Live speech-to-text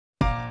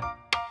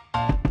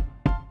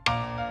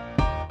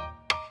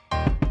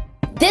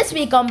This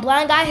week on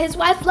Blind Guy His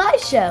Wife Live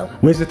Show.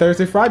 Wednesday,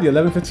 Thursday, Friday,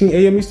 11:15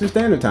 a.m. Eastern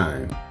Standard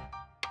Time.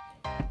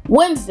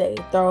 Wednesday,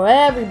 throw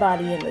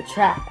everybody in the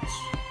trash.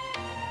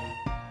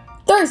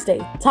 Thursday,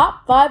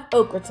 top 5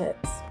 okra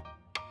tips.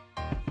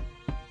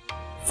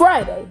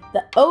 Friday,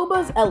 the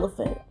Oba's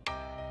elephant.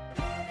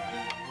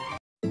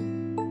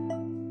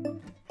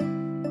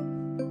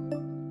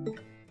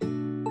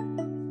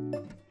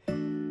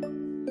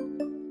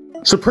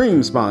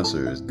 Supreme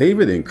sponsors,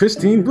 David and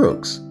Christine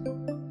Brooks.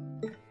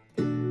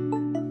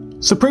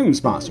 Supreme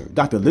sponsor,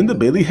 Dr. Linda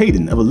Bailey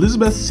Hayden of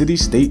Elizabeth City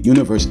State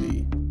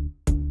University.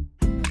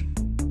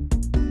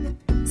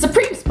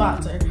 Supreme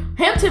sponsor,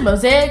 Hampton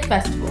Mosaic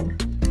Festival.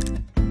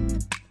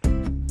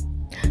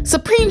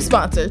 Supreme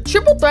sponsor,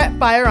 Triple Threat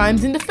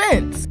Firearms and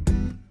Defense.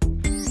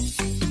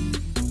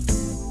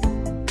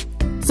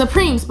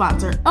 Supreme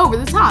sponsor, Over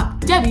the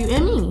Top,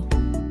 WME.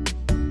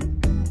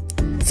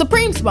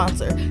 Supreme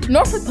sponsor,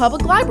 Norfolk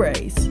Public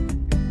Libraries.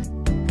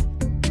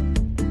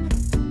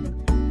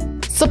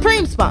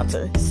 Supreme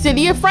sponsor,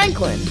 City of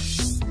Franklin.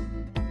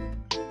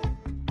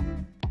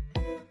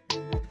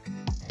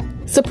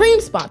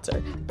 Supreme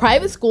sponsor,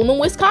 private school in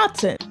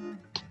Wisconsin.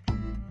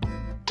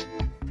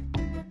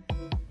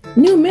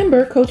 New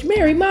member, Coach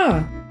Mary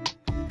Ma.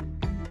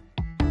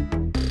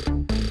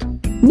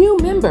 New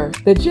member,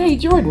 the J.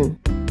 Jordan.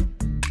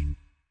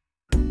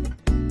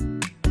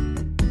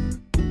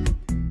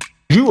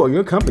 You or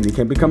your company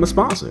can become a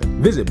sponsor.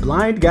 Visit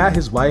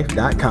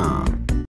blindguyhiswife.com.